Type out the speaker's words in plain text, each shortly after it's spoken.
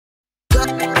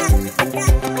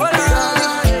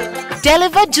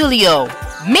Delivad Julio,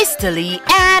 Mr. Lee,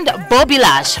 and Bobby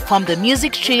Lash from the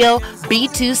music trio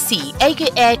B2C,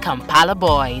 aka Kampala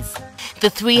Boys. The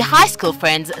three high school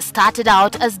friends started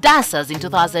out as dancers in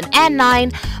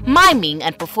 2009, miming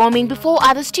and performing before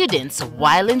other students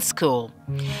while in school.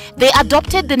 They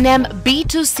adopted the name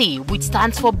B2C, which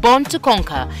stands for Born to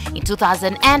Conquer, in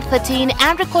 2013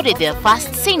 and recorded their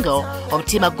first single,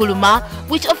 Omutima Guluma,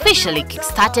 which officially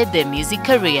kickstarted their music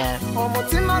career.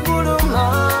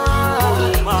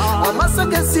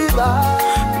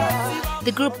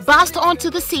 The group burst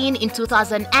onto the scene in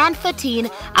 2013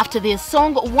 after their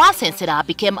song Once and Sera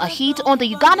became a hit on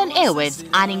the Ugandan airwaves,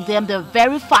 earning them their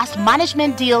very first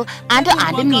management deal under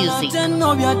Music.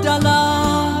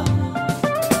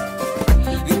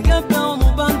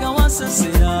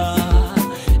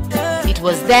 It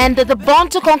was then that the Born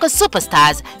to Conquer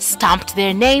superstars stamped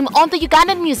their name on the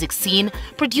Ugandan music scene,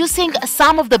 producing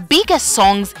some of the biggest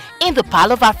songs in the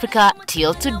Pearl of Africa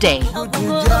till today.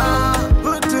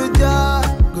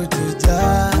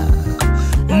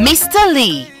 Mr.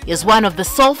 Lee is one of the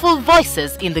soulful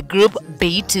voices in the group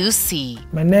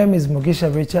B2C. My name is Mugisha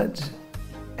Richard,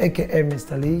 aka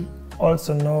Mr. Lee,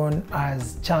 also known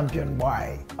as Champion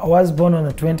Boy. I was born on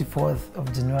the 24th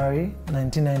of January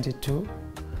 1992,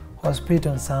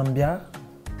 Hospital in Zambia.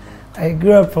 I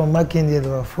grew up from Makindye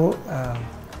Luafu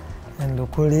in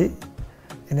Lukuli,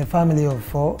 in a family of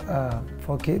four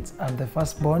kids. I'm the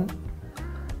firstborn.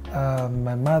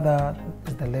 My mother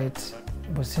is the late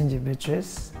Businji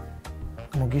Brice,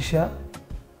 Mugisha,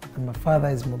 and my father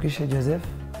is Mugisha Joseph.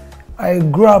 I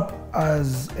grew up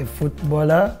as a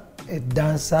footballer, a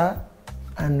dancer,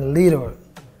 and a little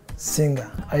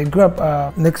singer. I grew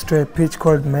up next to a pitch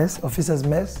called Mess, Officers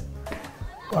Mess,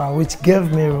 which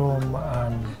gave me room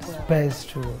and space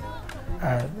to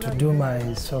do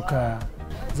my soccer.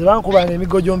 By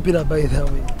the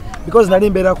way, because nali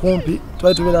mbera kumpi,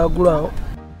 twali tubera agulawo.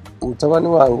 Mutabani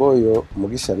wange oyo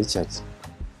Mugisha Richard,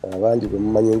 abandi bwe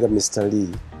mumanyi nga Mr.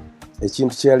 Lee,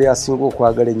 ekintu kye yali asinga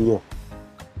okwagala ennyo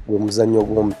gwe muzannyo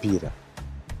gw'omupiira.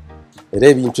 Era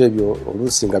ebintu ebyo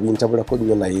oluusi nga bintabulako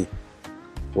nnyo naye.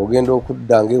 Ogenda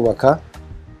okuddanga ewaka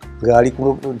ng'ali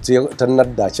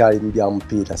tannadda akyali mu bya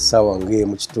mupiira ssaawa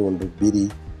ng'emu kitundu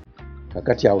bbiri.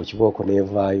 Kakati awo kibooko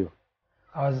neevaayo.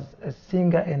 I was a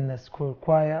singer in the school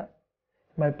choir,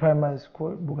 my primary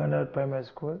school, Buganda Primary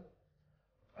School.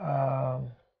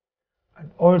 And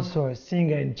also a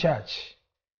singer in church.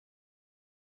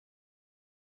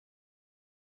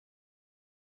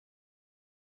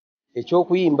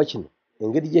 Ekyokuyimba kino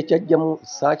engeri gye kyajjamu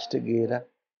saakitegeera.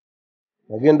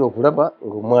 Nagenda okulaba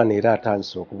ng'omwana era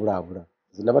atandise okubulaabula.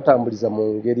 Nze batambuliza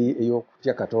mu ngeri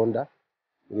ey'okutya Katonda,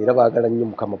 ng'era baagala nnyo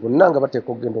Mukama. Bonna nga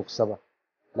bateeka okugenda okusaba.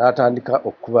 N'atandika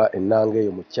okukuba ennanga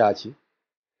eyo mu kyaki,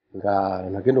 nga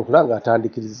nagenda okulaba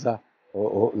ng'atandikiriza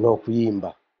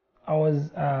n'okuyimba. I was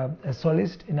a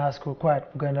solist in our school choir at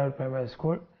Uganda Primary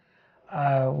School,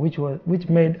 which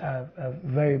made a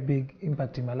very big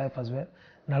impact in my life as well.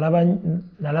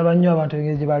 Nalaba nnyo abantu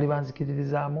engeri gye baali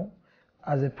banzikiririzaamu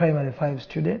as a primary 5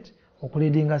 student,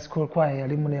 okuleadinga school choir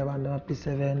yalimu n'abantu ba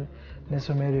P7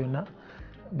 n'essomero lyonna.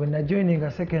 When I joined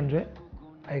a secondary,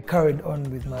 I carried on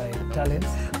with my talents.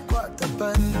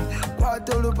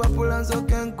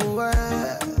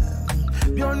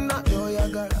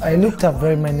 I looked up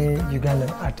very many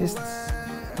Ugandan artists.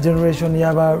 Generation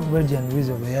yaba Radiant Wiz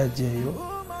of Yajeyo.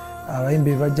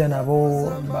 Abaimbi bajja nabo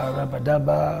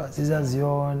Rabadaba, Caesar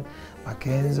Zion,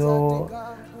 Makenzo,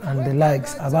 and the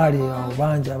likes. Abali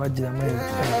obanja abajira mwe.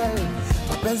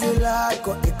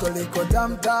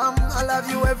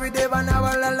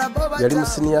 Yali mu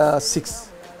senior 6.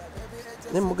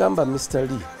 Ne mugamba Mr.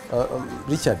 Lee,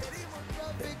 Richard.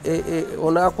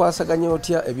 Onakwasaganya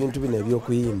otya ebintu bino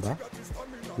eby'okuyimba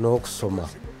n'okusoma.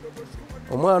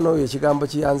 Omwana oyo ekigambo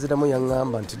kiyanziramu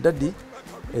yaŋŋamba nti daddy,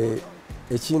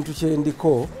 ekintu kye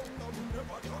ndiko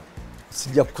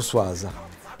sijja kukuswaza.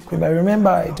 I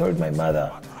remember I told my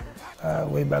mother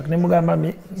way back, nemugamba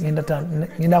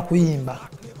ngenda kuyimba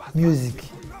music.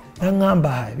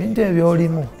 Naŋŋamba ebintu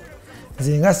ebyolimu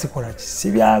nze nga sikola ki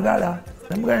sibyagala.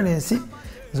 Nemugamba nensi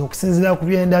nze okusinziira ku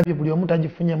byendabye buli omu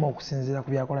tagifunyemu okusinziira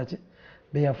ku byakola ki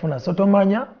beyafuna. So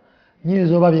tomanya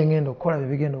nyinza oba byengenda okukola bye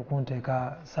bigenda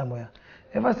okunteeka somewhere.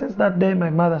 Ever since that day, my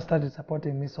mother started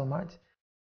supporting me so much.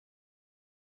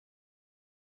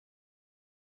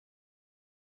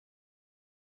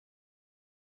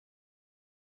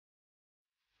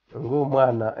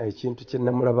 Ng'omwana ekintu kye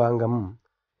namulabangamu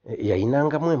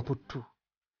yayinangamu emputtu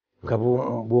nga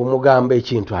bw'omugamba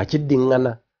ekintu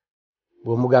akiddiŋŋana.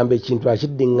 Bw'omugamba ekintu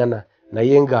akiddiŋŋana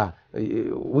naye nga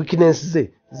weakness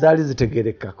ze zaali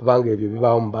zitegereka kubanga ebyo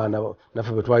bibaawo mu baana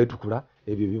naffe bwe twali tukula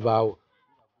ebyo bibaawo.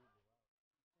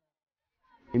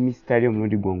 Emisitali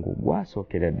omulundi gwange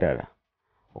ogwasookera ddala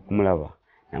okumulaba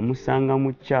namusanga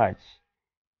mu church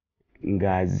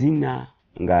ng'azina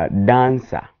nga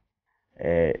dansa.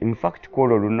 In fact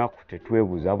kwolwo olunaku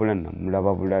tetwebuuza wabula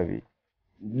namulaba bulabi.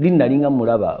 Linnalinga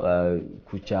mulaba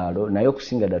ku kyalo naye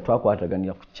okusinga ddala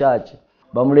twakwataganira ku church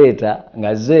bamuleeta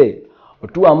nga ze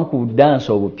otuwamu ku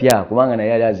dansa obupya kubanga naye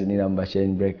yali azinira mu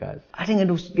chain breakers ate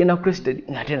ngenda ku Crested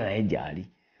ng'ate naye gyali.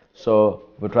 So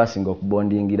bwe twasinga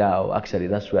okubondingira awo, actually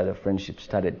that's where the friendship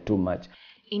started too much.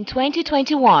 In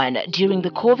 2021, during the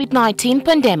COVID-19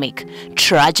 pandemic,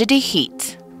 tragedy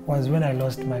hit. Was when I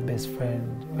lost my best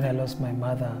friend, when I lost my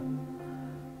mother,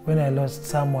 when I lost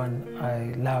someone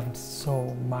I loved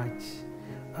so much.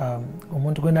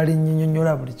 Omuntu gwe nali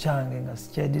nnyonnyola buli kyange nga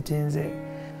sikyeditinze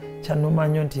kyanuma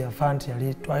nnyo nti yafa nti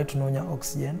yali twali tunoonya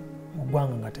oxygen mu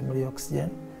ggwanga nga temuli oxygen.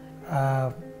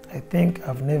 I think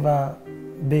I've never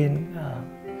been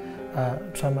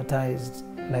traumatized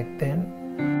like then.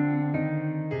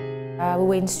 We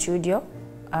were in studio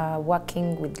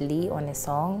working with Lee on a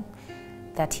song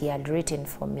that he had written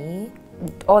for me.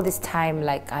 All this time,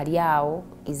 like, Ariao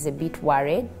is a bit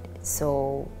worried,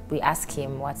 so we asked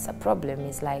him what's the problem.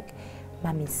 He's like,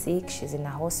 Mommy's sick, she's in a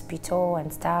hospital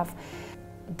and stuff.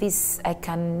 This, I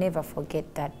can never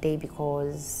forget that day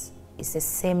because it's the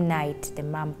same night the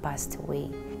mom passed away.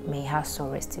 May her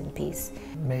soul rest in peace.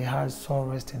 May her soul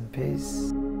rest in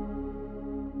peace.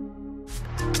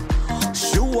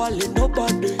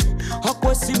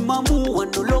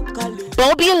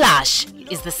 Bobby Lash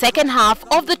is the second half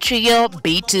of the trio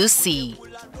B2C.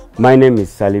 My name is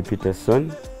Sally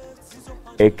Peterson,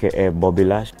 aka Bobby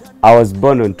Lash. I was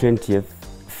born on 20th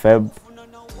Feb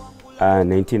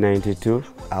 1992.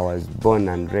 I was born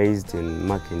and raised in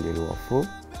Makindye Luwafu.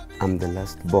 I'm the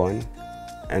last born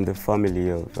and the family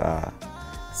of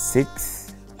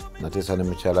 6. Natesa ne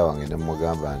mukyala wange ne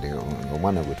mugamba ndi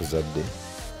omwana gwe tuzadde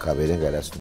kabeere nga